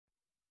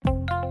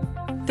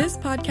This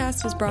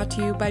podcast is brought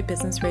to you by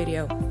Business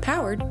Radio,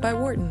 powered by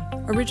Wharton,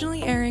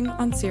 originally airing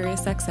on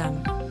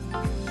SiriusXM.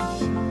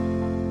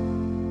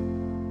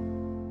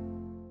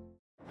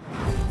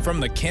 From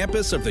the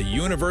campus of the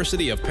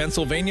University of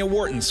Pennsylvania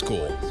Wharton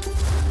School.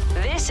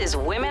 This is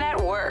Women at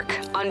Work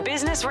on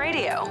Business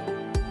Radio.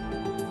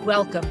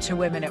 Welcome to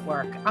Women at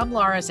Work. I'm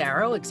Laura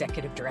Zarrow,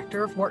 Executive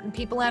Director of Wharton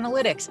People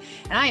Analytics,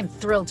 and I am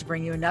thrilled to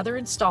bring you another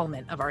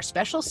installment of our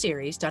special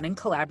series done in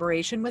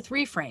collaboration with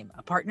Reframe,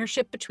 a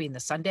partnership between the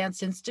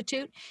Sundance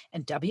Institute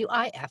and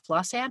WIF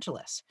Los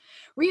Angeles.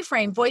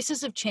 Reframe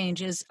Voices of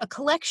Change is a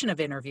collection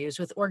of interviews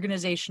with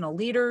organizational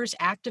leaders,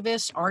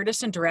 activists,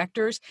 artists, and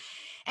directors,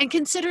 and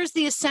considers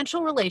the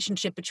essential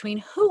relationship between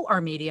who our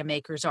media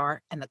makers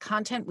are and the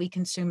content we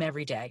consume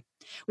every day.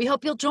 We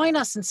hope you'll join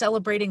us in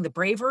celebrating the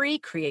bravery,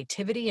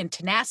 creativity, and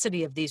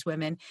tenacity of these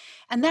women,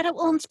 and that it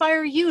will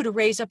inspire you to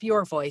raise up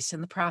your voice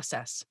in the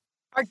process.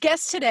 Our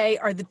guests today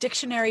are the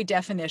dictionary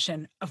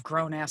definition of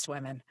grown-ass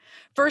women.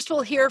 First,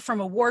 we'll hear from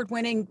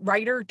award-winning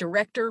writer,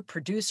 director,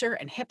 producer,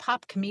 and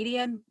hip-hop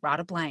comedian,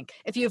 Radha Blank.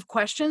 If you have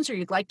questions or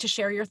you'd like to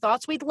share your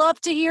thoughts, we'd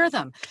love to hear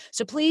them.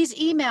 So please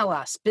email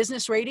us,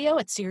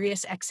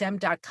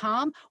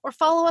 businessradio@SiriusXM.com, or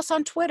follow us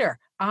on Twitter.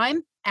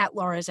 I'm at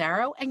Laura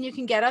Zarrow, and you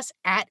can get us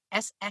at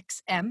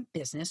SXM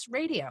Business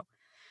Radio.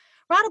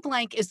 Radha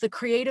Blank is the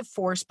creative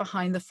force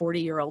behind the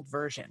 40-Year-Old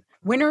Version,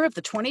 winner of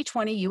the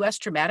 2020 U.S.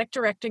 Dramatic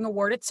Directing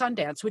Award at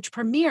Sundance, which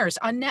premieres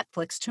on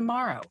Netflix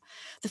tomorrow.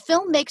 The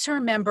film makes her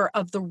a member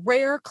of the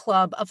rare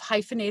club of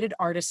hyphenated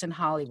artists in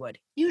Hollywood,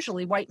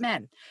 usually white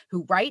men,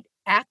 who write,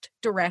 act,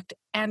 direct,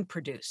 and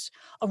produce.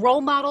 A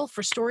role model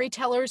for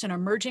storytellers and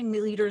emerging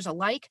leaders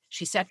alike,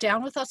 she sat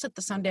down with us at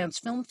the Sundance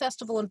Film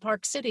Festival in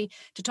Park City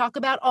to talk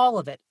about all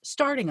of it,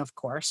 starting, of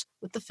course,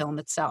 with the film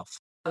itself.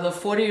 The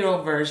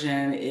 40-Year-Old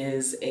Version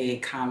is a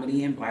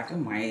comedy in black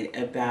and white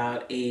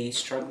about a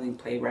struggling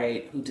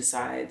playwright who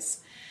decides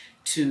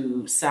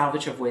to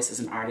salvage her voice as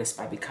an artist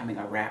by becoming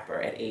a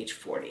rapper at age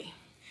 40.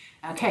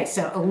 Okay,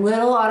 so a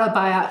little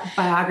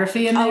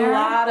autobiography in there? A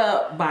lot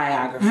of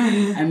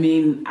biography. I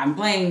mean, I'm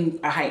playing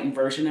a heightened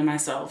version of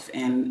myself,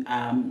 and,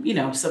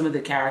 some of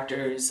the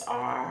characters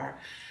are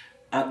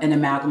an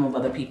amalgam of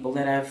other people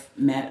that I've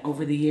met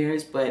over the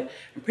years, but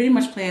I'm pretty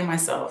much playing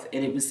myself,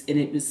 and it was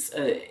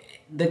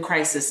the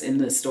crisis in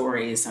the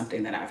story is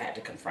something that I've had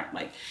to confront,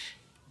 like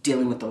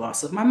dealing with the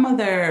loss of my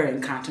mother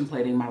and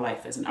contemplating my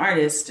life as an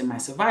artist and my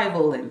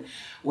survival and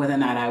whether or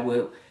not I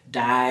would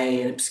die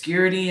in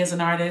obscurity as an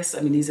artist.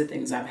 I mean, these are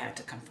things I've had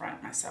to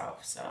confront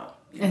myself. So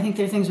I think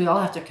they're things we all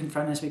have to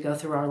confront as we go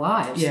through our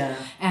lives. Yeah.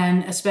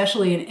 And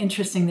especially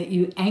interesting that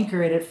you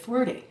anchor it at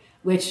 40,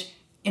 which,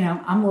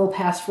 I'm a little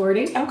past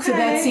 40. Okay. So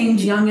that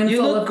seems young and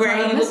full of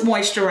promise. You look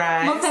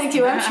moisturized. Well, thank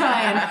you. I'm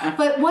trying.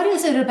 But what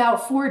is it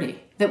about 40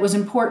 that was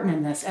important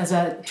in this as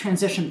a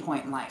transition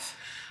point in life?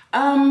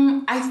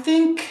 I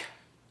think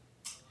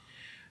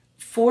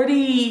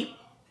 40,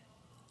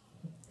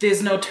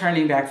 there's no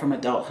turning back from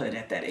adulthood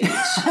at that age.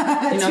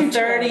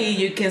 30,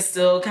 you can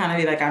still kind of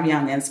be like, I'm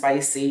young and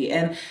spicy.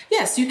 And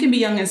yes, you can be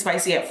young and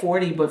spicy at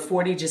 40, but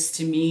 40 just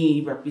to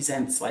me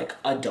represents like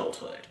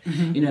adulthood.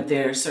 Mm-hmm.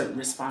 There are certain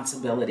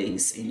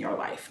responsibilities in your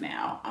life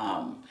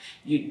now.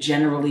 You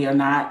generally are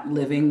not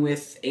living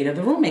with 8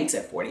 other roommates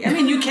at 40. I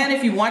mean, you can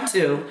if you want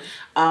to.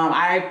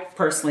 I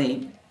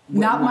personally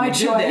not my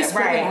choice,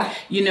 right?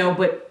 Yeah.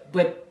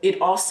 But it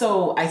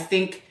also, I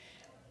think,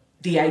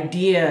 the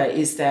idea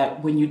is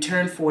that when you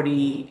turn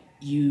 40,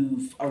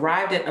 you've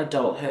arrived at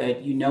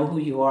adulthood, you know who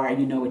you are, and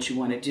you know what you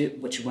want to do,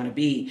 what you want to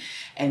be.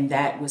 And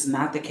that was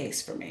not the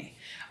case for me.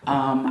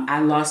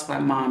 I lost my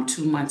mom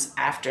 2 months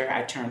after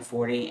I turned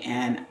 40,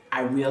 and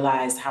I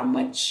realized how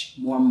much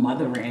more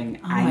mothering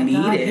I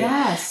needed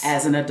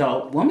as an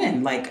adult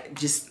woman, like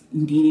just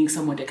needing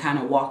someone to kind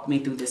of walk me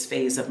through this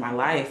phase of my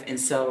life. And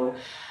so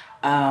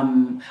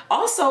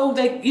also,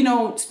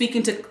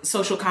 speaking to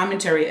social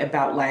commentary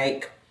about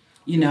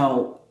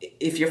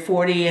if you're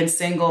 40 and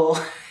single,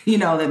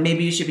 that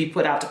maybe you should be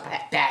put out to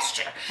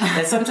pasture.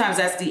 That sometimes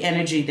that's the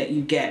energy that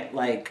you get,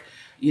 that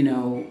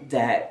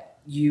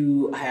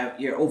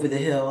you're over the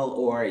hill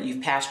or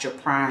you've passed your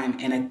prime.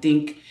 And I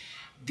think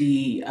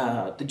the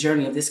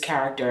journey of this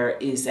character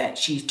is that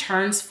she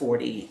turns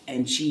 40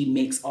 and she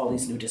makes all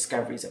these new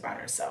discoveries about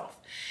herself.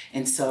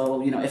 And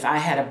so, if I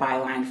had a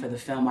byline for the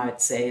film, I would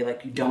say,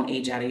 you don't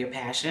age out of your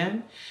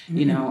passion,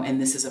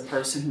 and this is a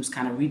person who's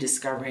kind of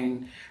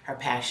rediscovering her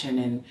passion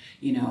and,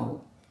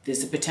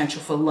 there's a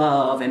potential for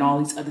love and all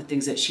these other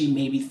things that she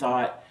maybe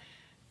thought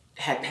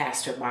had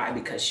passed her by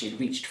because she had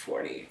reached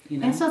 40.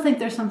 I also think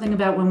there's something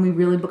about when we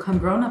really become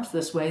grown-ups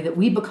this way, that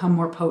we become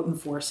more potent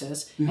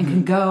forces and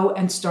can go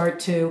and start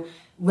to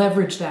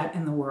leverage that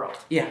in the world.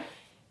 Yeah.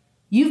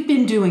 You've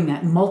been doing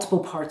that in multiple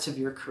parts of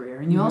your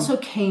career, and you also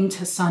came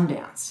to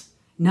Sundance,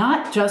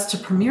 not just to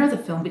premiere the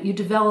film, but you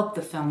developed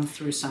the film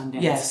through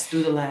Sundance. Yes,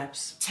 through the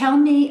labs. Tell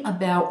me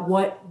about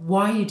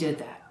why you did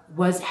that.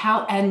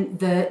 And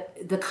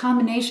the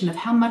combination of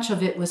how much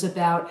of it was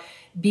about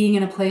being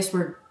in a place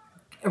where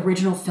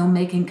original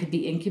filmmaking could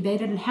be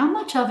incubated, and how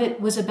much of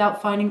it was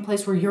about finding a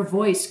place where your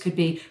voice could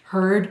be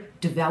heard,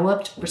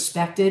 developed,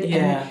 respected,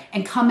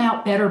 and come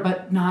out better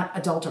but not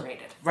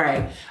adulterated?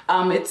 Right.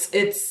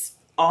 It's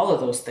all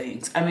of those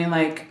things. I mean,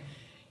 like,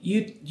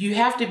 you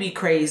have to be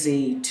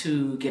crazy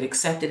to get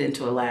accepted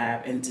into a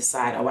lab and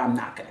decide, oh, I'm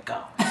not going to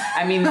go.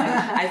 I mean, like,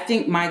 I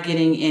think my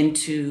getting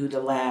into the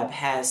lab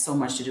has so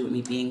much to do with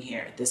me being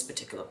here at this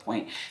particular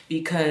point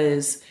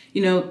because,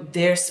 you know,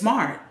 they're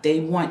smart.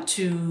 They want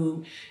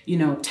to, you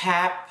know,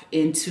 tap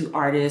into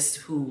artists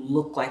who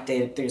look like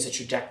there's a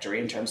trajectory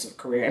in terms of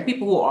career, and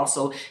people who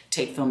also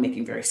take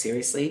filmmaking very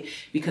seriously,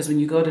 because when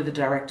you go to the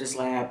director's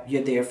lab,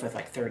 you're there for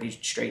like 30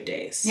 straight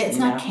days. Yeah, it's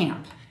not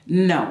camp.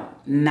 No,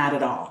 not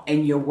at all.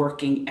 And you're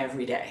working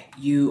every day.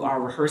 You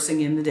are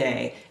rehearsing in the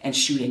day and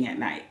shooting at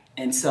night.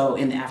 And so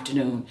in the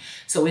afternoon.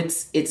 So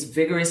it's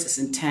vigorous, it's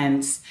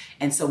intense.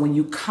 And so when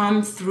you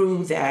come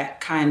through that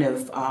kind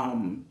of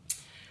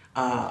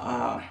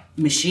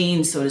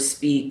machine, so to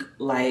speak,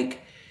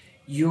 like,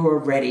 you're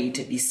ready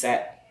to be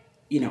set,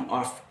 you know,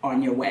 off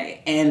on your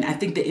way. And I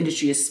think the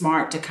industry is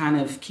smart to kind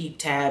of keep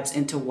tabs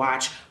and to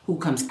watch who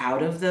comes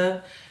out of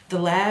the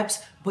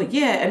labs. But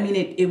yeah, I mean,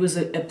 it was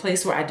a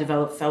place where I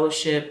developed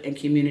fellowship and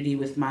community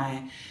with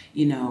my,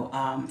 you know,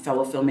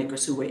 fellow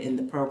filmmakers who were in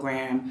the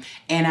program.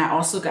 And I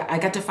also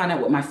got to find out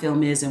what my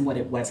film is and what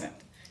it wasn't.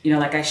 You know,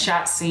 like, I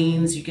shot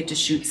scenes, you get to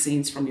shoot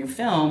scenes from your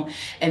film.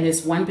 And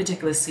this one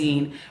particular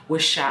scene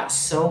was shot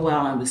so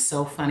well and was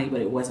so funny,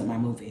 but it wasn't my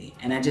movie.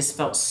 And I just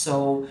felt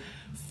so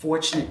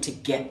fortunate to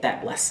get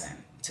that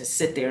lesson, to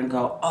sit there and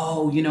go,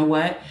 oh, you know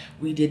what?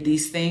 We did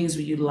these things,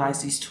 we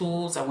utilized these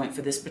tools, I went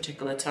for this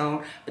particular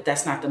tone, but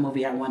that's not the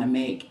movie I want to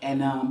make.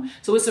 And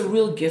so it's a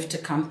real gift to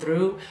come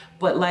through,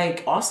 but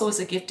like, also it's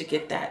a gift to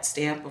get that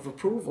stamp of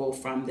approval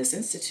from this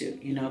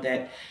institute, you know,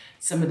 that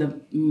some of the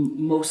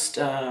most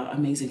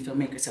amazing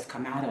filmmakers have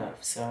come out of.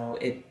 So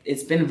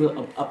it's been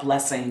a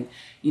blessing,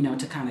 you know,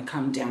 to kind of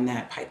come down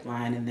that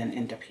pipeline and then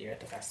end up here at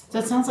the festival. So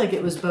it sounds like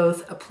it was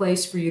both a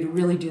place for you to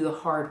really do the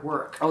hard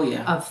work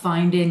of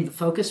finding the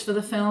focus for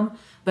the film,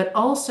 but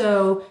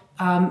also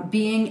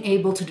being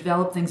able to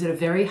develop things at a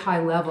very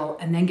high level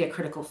and then get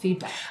critical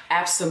feedback.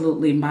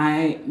 Absolutely.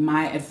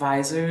 My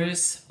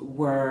advisors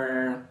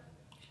were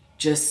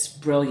just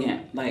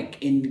brilliant, like,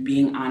 in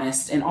being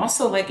honest. And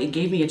also, like, it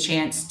gave me a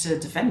chance to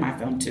defend my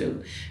film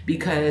too,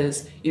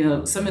 because, you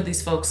know, some of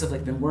these folks have,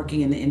 like, been working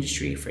in the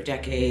industry for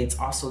decades.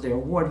 Also, they're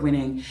award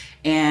winning.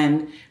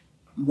 And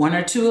one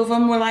or two of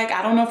them were like,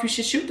 I don't know if you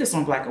should shoot this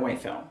on black and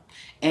white film.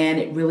 And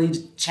it really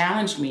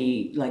challenged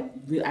me. Like,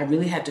 I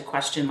really had to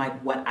question,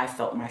 like, what I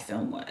felt my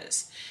film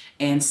was.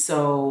 And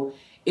so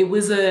it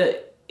was a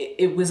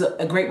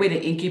great way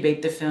to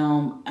incubate the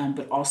film,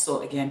 but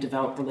also, again,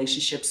 develop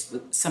relationships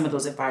with some of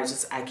those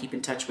advisors I keep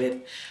in touch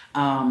with.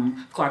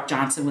 Clark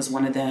Johnson was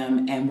one of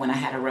them, and when I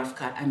had a rough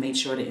cut, I made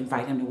sure to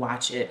invite him to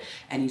watch it,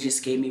 and he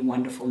just gave me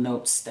wonderful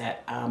notes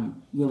that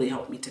really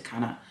helped me to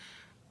kind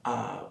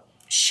of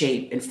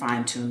shape and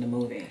fine-tune the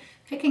movie.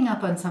 Picking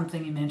up on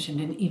something you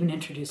mentioned and even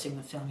introducing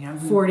the film, you know, I'm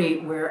 40,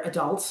 we're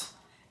adults.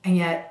 And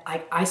yet,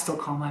 I still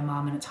call my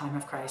mom in a time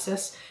of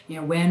crisis. You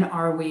know, when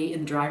are we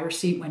in the driver's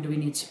seat? When do we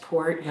need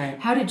support? Right.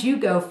 How did you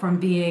go from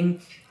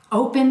being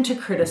open to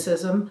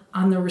criticism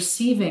on the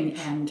receiving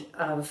end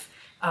of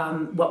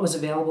what was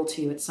available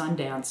to you at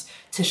Sundance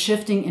to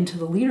shifting into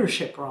the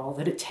leadership role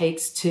that it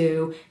takes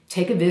to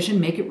take a vision,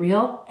 make it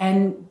real,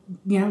 and,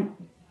 you know,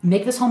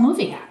 make this whole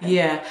movie happen?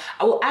 Yeah.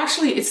 Well,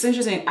 actually, it's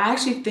interesting. I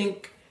actually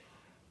think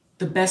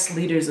the best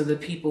leaders are the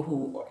people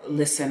who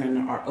listen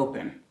and are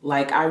open.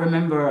 Like, I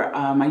remember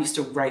I used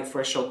to write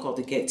for a show called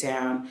The Get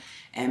Down,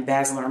 and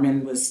Baz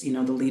Luhrmann was, you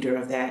know, the leader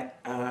of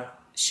that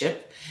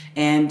ship.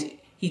 And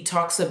he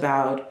talks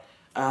about,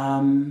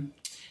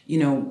 you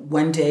know,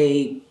 one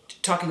day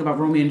talking about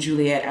Romeo and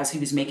Juliet as he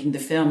was making the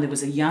film, there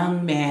was a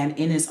young man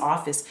in his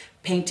office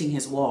painting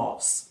his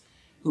walls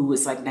who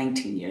was like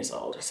 19 years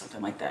old or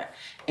something like that.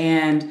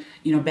 And,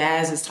 you know,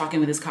 Baz is talking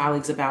with his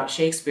colleagues about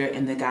Shakespeare,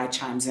 and the guy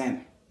chimes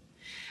in.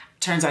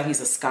 Turns out he's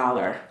a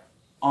scholar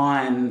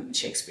on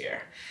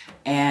Shakespeare.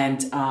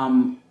 And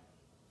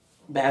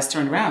Baz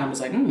turned around and was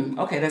like,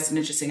 okay, that's an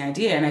interesting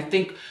idea. And I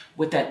think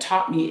what that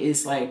taught me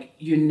is, like,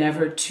 you're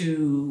never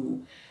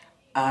too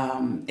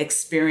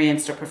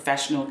experienced or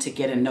professional to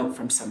get a note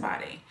from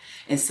somebody.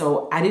 And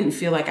so I didn't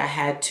feel like I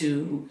had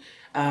to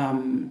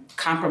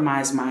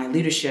compromise my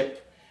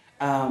leadership,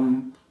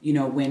 you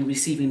know, when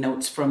receiving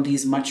notes from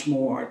these much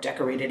more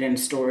decorated and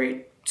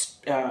storied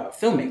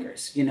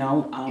filmmakers, you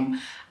know.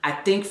 I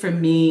think for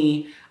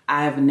me,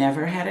 I've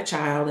never had a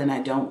child, and I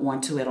don't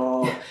want to at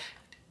all,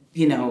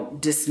 you know,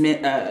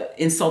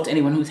 insult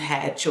anyone who's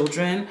had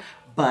children,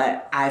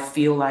 but I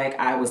feel like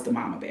I was the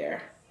mama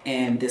bear,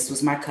 and this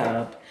was my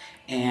cub,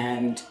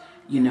 and,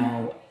 you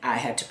know, I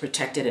had to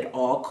protect it at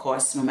all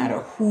costs, no matter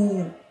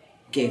who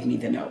gave me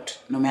the note,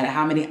 no matter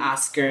how many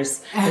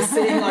Oscars are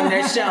sitting on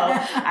their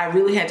shelf. I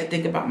really had to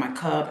think about my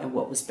cub and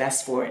what was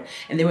best for it.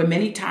 And there were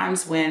many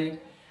times when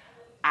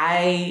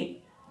I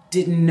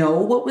didn't know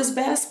what was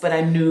best, but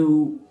I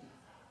knew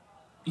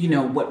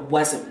what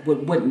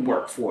wouldn't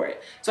work for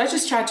it. So I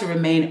just tried to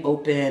remain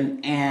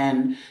open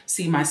and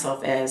see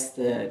myself as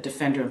the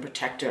defender and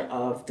protector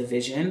of the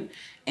vision.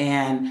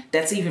 And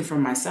that's even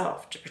from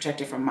myself, to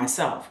protect it from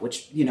myself,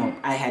 which,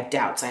 I had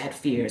doubts, I had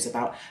fears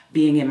about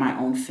being in my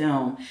own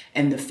film,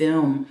 and the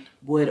film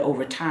would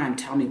over time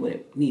tell me what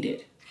it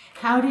needed.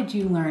 How did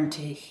you learn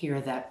to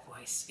hear that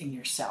voice in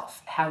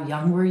yourself? How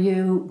young were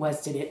you?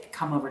 Did it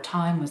come over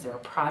time? Was there a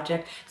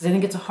project? Because I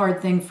think it's a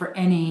hard thing for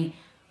any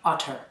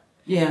author.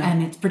 Yeah.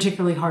 And it's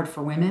particularly hard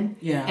for women.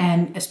 Yeah.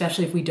 And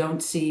especially if we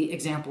don't see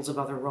examples of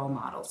other role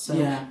models. So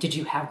did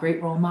you have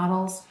great role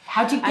models?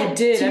 How'd you get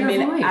to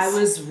your voice?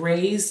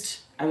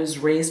 I was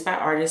raised by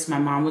artists. My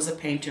mom was a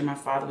painter. My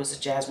father was a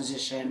jazz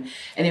musician.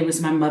 And it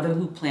was my mother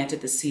who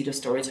planted the seed of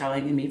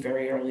storytelling in me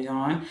very early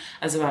on.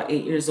 I was about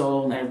 8 years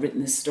old, and I had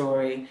written this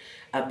story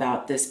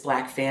about this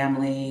Black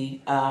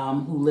family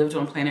who lived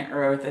on planet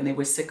Earth, and they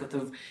were sick of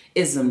the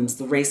isms,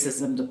 the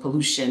racism, the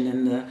pollution,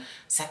 and the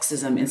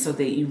sexism. And so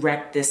they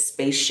erect this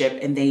spaceship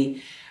and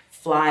they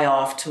fly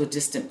off to a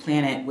distant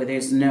planet where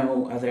there's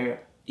no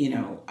other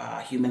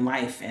human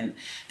life, and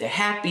they're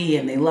happy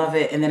and they love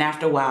it. And then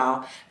after a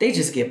while, they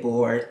just get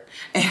bored.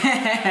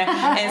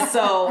 And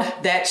so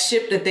that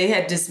ship that they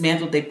had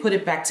dismantled, they put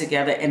it back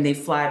together and they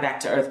fly back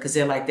to Earth, because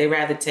they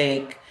rather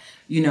take,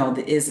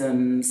 the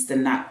isms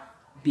than not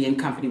be in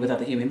company with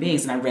other human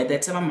beings. And I read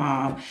that to my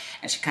mom,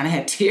 and she kind of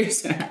had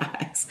tears in her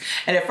eyes.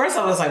 And at first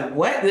I was like,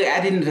 what?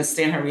 I didn't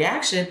understand her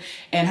reaction.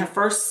 And her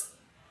first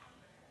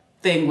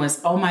thing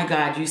was, oh my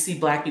God, you see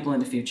Black people in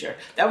the future.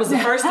 That was the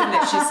first thing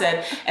that she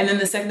said. And then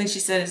the second thing she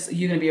said is,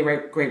 you're going to be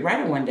a great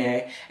writer one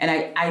day. And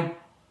I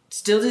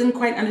still didn't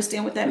quite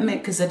understand what that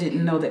meant, because I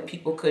didn't know that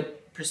people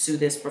could pursue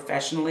this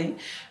professionally.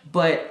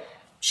 But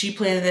she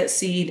planted that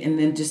seed, and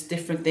then just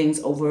different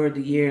things over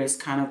the years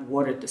kind of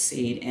watered the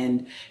seed.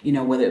 And,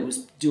 whether it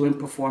was doing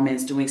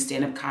performance, doing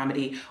stand-up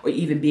comedy, or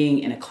even being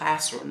in a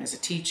classroom as a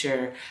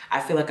teacher, I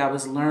feel like I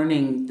was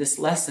learning this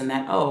lesson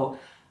that,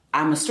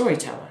 I'm a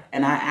storyteller,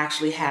 and I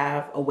actually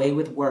have a way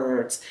with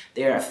words.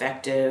 They're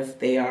effective.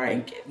 They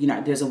are,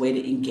 there's a way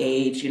to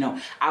engage.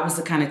 I was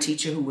the kind of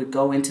teacher who would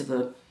go into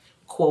the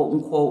quote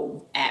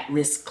unquote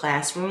at-risk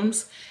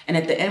classrooms, and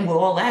at the end, we're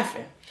all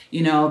laughing.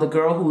 The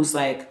girl who's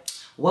like,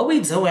 what we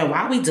doing?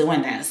 Why we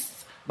doing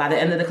this? By the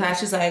end of the class,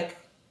 she's like,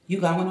 you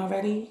going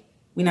already?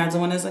 We not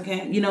doing this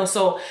again?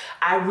 So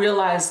I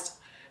realized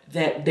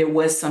that there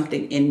was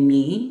something in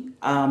me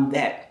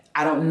that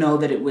I don't know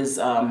that it was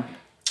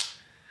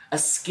a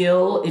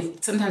skill.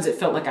 Sometimes it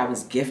felt like I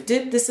was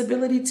gifted this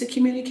ability to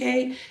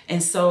communicate.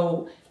 And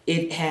so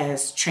it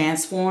has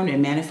transformed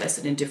and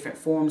manifested in different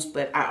forms,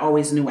 but I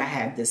always knew I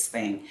had this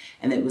thing,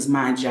 and it was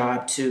my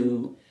job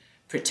to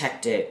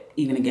protect it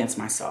even against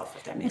myself,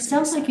 if that makes sense. It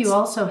sounds like you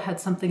also had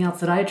something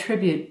else that I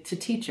attribute to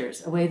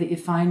teachers, a way that you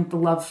find the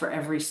love for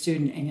every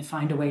student and you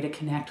find a way to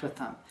connect with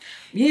them.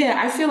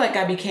 Yeah, I feel like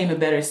I became a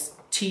better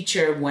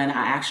teacher when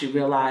I actually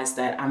realized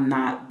that I'm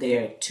not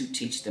there to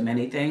teach them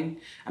anything.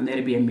 I'm there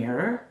to be a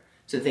mirror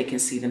so that they can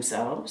see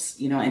themselves,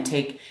 and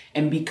take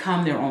and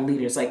become their own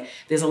leaders. Like,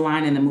 there's a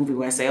line in the movie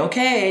where I say,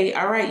 okay,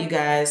 all right, you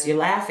guys, you're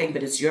laughing,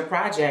 but it's your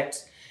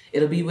project.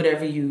 It'll be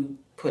whatever you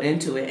put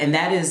into it. And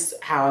that is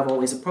how I've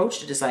always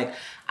approached it. It's like,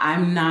 I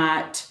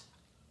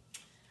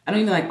don't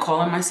even like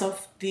calling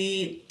myself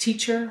the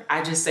teacher.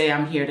 I just say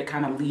I'm here to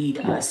kind of lead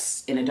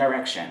us in a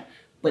direction,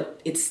 but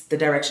it's the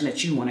direction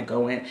that you want to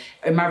go in.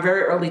 In my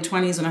very early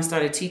 20s, when I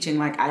started teaching,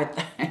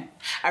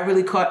 I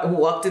really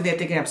walked in there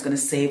thinking I was going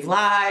to save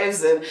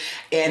lives,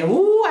 and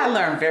I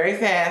learned very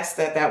fast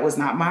that was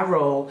not my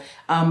role.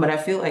 But I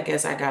feel like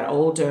as I got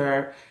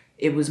older,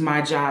 it was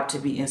my job to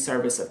be in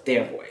service of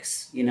their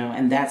voice,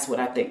 and that's what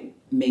I think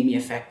made me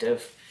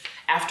effective.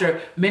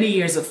 After many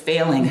years of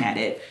failing at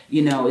it,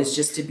 is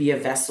just to be a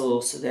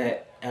vessel so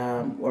that,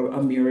 or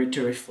a mirror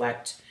to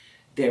reflect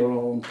their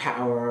own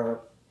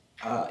power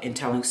in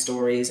telling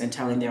stories and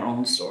telling their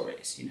own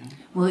stories,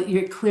 Well,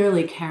 you're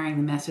clearly carrying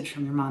the message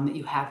from your mom that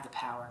you have the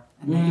power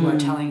and that you are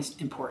telling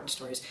important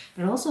stories.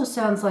 But it also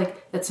sounds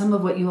like that some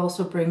of what you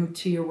also bring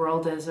to your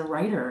world as a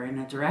writer and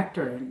a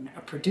director and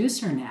a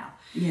producer now.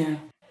 Yeah.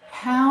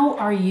 How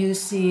are you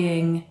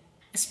seeing,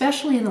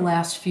 especially in the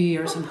last few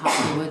years in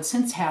Hollywood,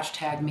 since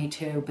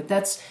 #MeToo, but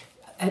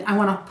I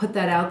want to put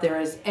that out there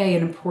as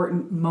an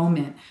important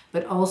moment,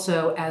 but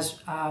also as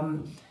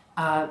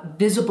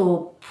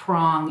visible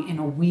prong in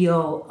a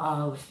wheel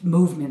of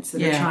movements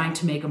that are trying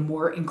to make a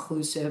more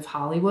inclusive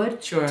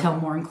Hollywood, tell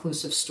more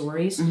inclusive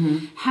stories.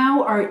 Mm-hmm.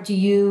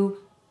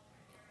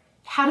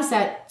 How does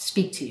that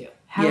speak to you?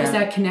 How is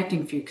that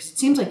connecting for you? Because it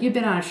seems like you've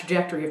been on a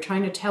trajectory of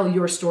trying to tell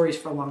your stories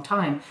for a long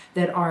time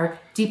that are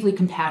deeply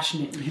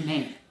compassionate and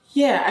humane.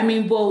 Yeah,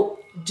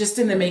 just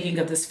in the making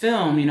of this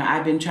film,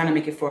 I've been trying to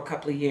make it for a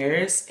couple of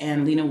years,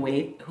 and Lena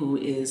Waite, who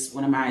is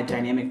one of my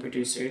dynamic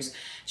producers,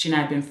 she and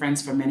I have been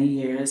friends for many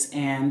years,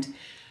 and,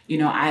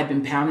 I've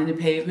been pounding the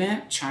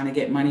pavement trying to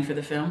get money for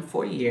the film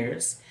for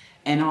years,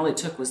 and all it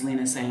took was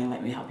Lena saying,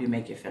 let me help you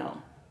make your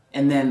film,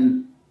 and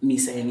then me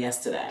saying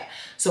yes to that.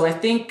 So I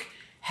think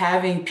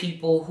having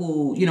people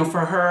who,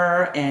 for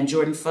her and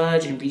Jordan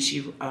Fudge and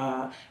Rishi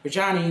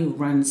Rajani, who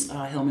runs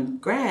Hillman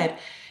Grad,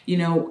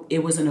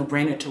 it was a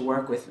no-brainer to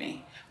work with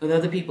me. With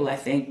other people, I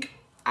think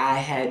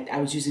I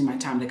was using my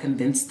time to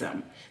convince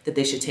them that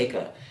they should take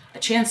a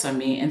chance on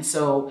me. And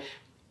so,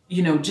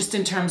 just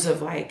in terms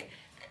of like,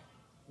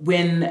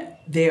 when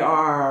there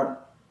are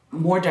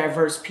more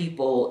diverse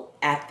people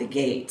at the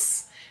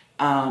gates,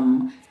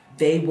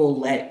 they will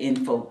let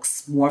in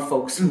more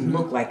folks who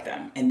look like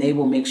them, and they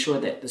will make sure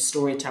that the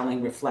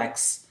storytelling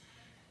reflects,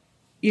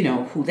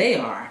 who they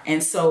are.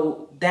 And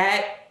so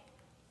that,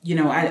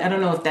 I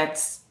don't know if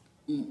that's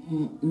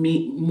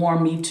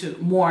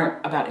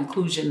more about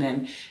inclusion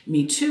than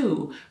Me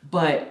Too,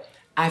 but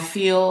I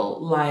feel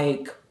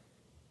like,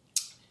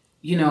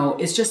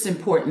 it's just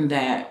important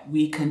that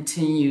we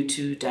continue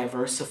to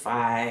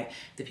diversify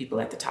the people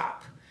at the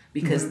top,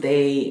 because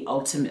they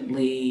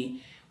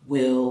ultimately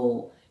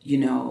will,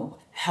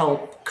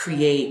 help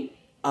create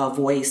a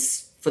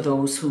voice for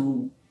those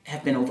who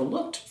have been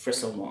overlooked for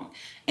so long.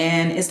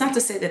 And it's not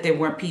to say that there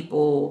weren't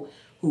people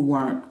who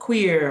weren't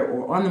queer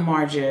or on the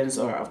margins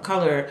or of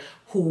color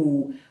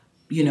who,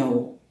 there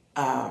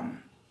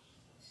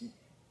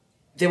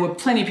were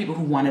plenty of people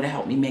who wanted to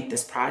help me make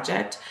this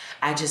project.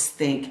 I just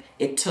think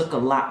it took a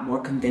lot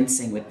more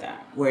convincing with them.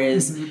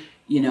 Whereas,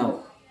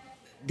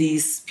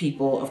 these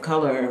people of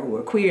color who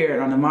were queer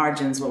and on the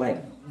margins were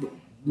like,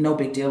 no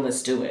big deal,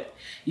 let's do it.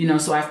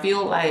 So I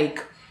feel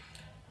like,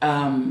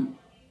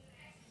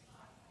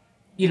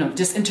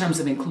 just in terms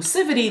of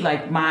inclusivity,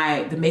 like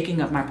the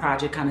making of my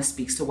project kind of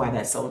speaks to why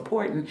that's so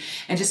important.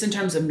 And just in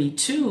terms of Me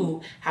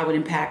Too, how it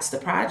impacts the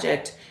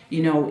project,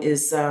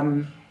 is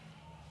for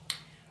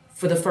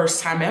the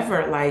first time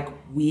ever, like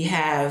we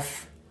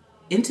have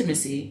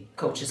intimacy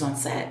coaches on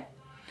set.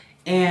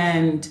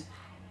 And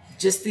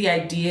just the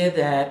idea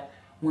that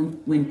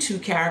when two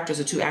characters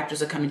or two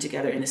actors are coming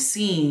together in a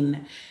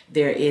scene,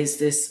 there is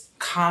this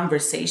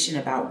conversation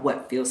about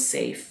what feels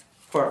safe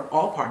for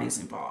all parties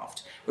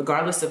involved,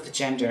 regardless of the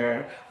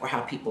gender or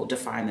how people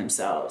define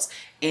themselves.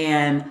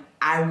 And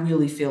I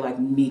really feel like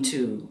Me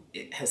Too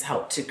has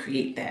helped to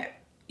create that,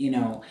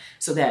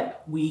 so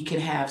that we can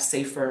have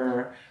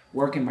safer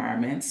work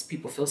environments.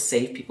 People feel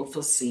safe, people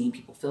feel seen,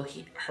 people feel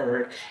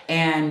heard.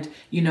 And,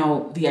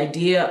 the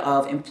idea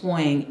of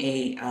employing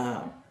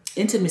a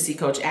intimacy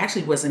coach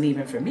actually wasn't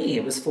even for me.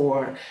 It was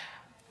for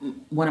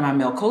one of my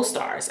male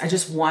co-stars. I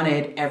just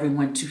wanted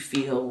everyone to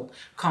feel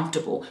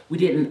comfortable. We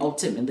didn't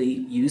ultimately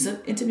use an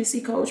intimacy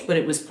coach, but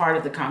it was part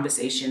of the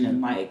conversation,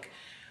 and like,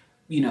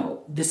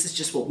 this is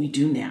just what we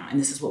do now, and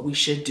this is what we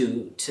should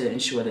do to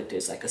ensure that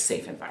there's like a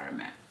safe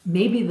environment.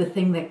 Maybe the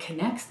thing that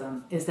connects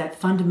them is that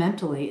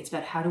fundamentally it's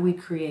about how do we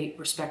create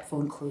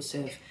respectful,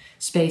 inclusive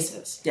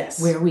spaces.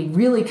 Yes. Where we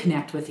really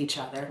connect with each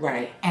other.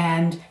 Right.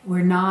 And we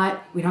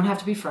don't have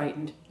to be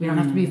frightened. We don't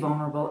have to be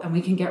vulnerable, and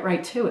we can get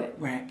right to it.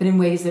 Right. But in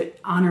ways that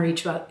honor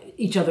each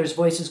other's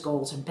voices,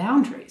 goals, and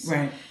boundaries.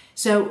 Right.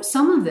 So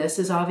some of this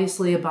is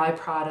obviously a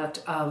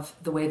byproduct of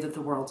the way that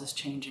the world is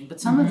changing. But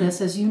some of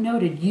this, as you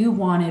noted, you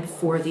wanted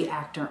for the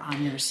actor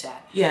on your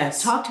set.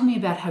 Yes. Talk to me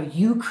about how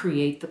you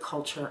create the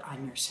culture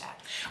on your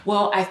set.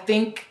 Well, I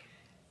think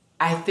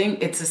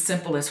it's as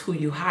simple as who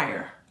you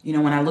hire.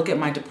 When I look at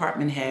my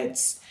department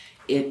heads,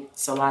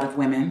 it's a lot of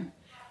women.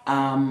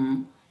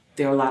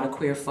 There are a lot of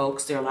queer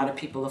folks. There are a lot of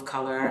people of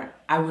color.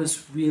 I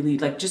was really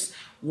just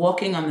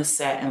walking on the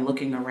set and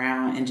looking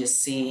around and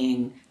just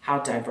seeing how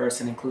diverse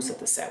and inclusive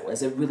the set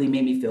was. It really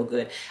made me feel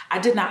good. I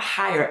did not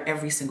hire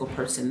every single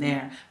person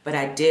there, but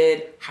I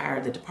did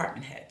hire the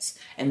department heads.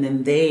 And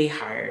then they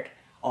hired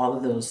all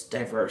of those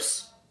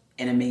diverse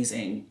and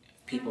amazing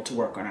people to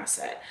work on our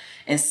set.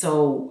 And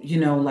so,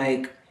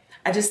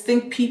 I just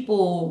think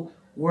people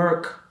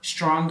work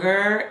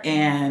stronger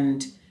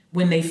and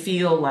when they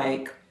feel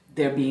like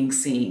they're being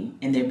seen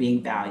and they're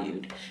being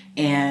valued.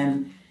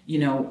 And,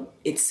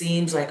 it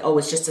seems like,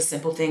 it's just a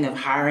simple thing of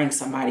hiring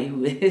somebody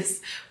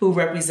who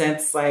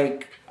represents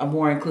like a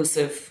more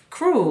inclusive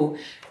crew,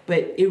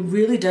 but it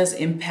really does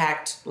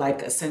impact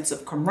like a sense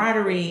of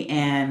camaraderie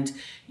and,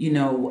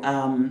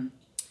 I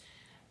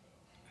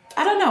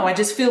don't know. I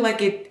just feel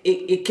like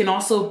it can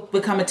also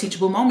become a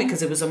teachable moment,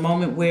 because it was a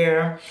moment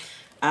where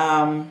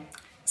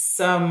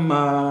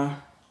some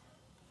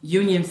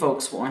union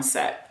folks were on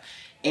set,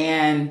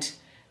 and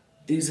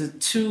these are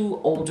two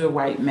older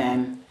white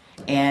men.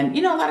 And,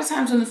 a lot of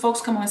times when the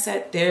folks come on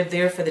set, they're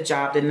there for the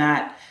job. They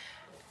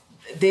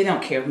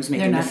don't care who's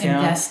making the film. They're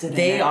not invested in it.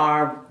 They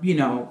are,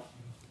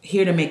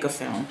 here to make a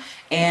film.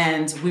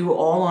 And we were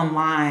all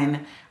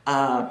online,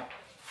 like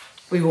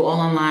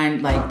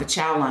the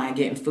chow line,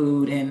 getting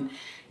food. And,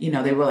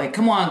 they were like,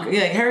 come on,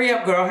 hurry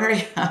up, girl,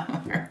 hurry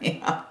up,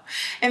 hurry up.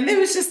 And there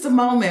was just a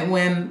moment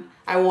when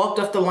I walked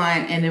off the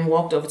line and then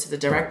walked over to the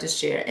director's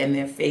chair, and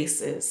their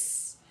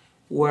faces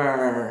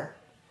were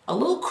a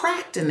little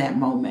cracked in that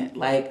moment.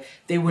 Like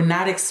they were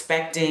not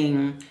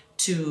expecting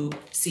to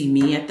see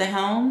me at the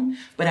helm,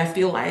 but I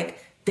feel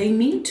like they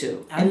need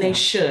to, and they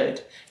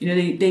should.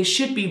 They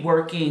should be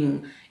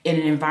working in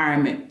an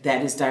environment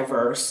that is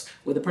diverse,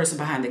 where the person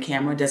behind the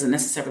camera doesn't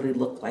necessarily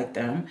look like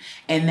them,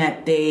 and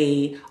that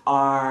they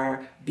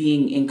are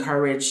being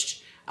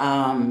encouraged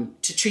to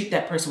treat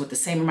that person with the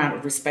same amount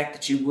of respect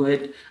that you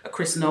would a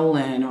Chris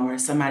Nolan or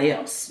somebody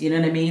else. You know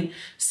what I mean?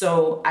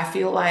 So I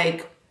feel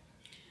like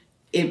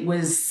it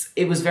was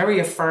very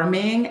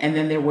affirming, and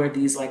then there were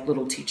these like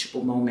little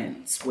teachable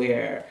moments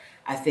where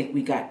I think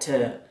we got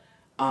to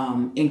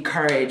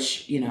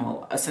encourage,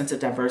 a sense of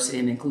diversity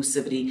and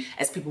inclusivity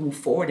as people move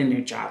forward in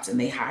their jobs and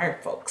they hire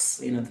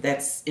folks.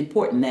 That's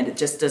important, that it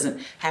just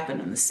doesn't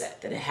happen on the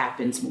set, that it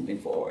happens moving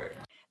forward.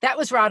 That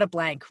was Radha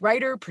Blank,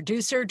 writer,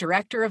 producer,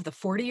 director of The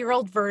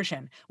 40-Year-Old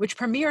Version, which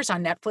premieres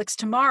on Netflix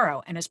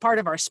tomorrow and is part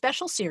of our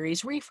special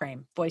series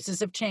Reframe,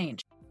 Voices of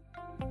Change.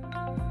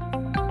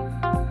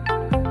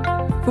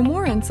 For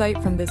more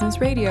insight from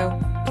Business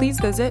Radio, please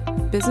visit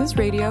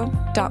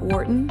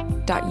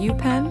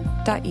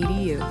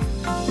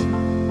businessradio.wharton.upenn.edu.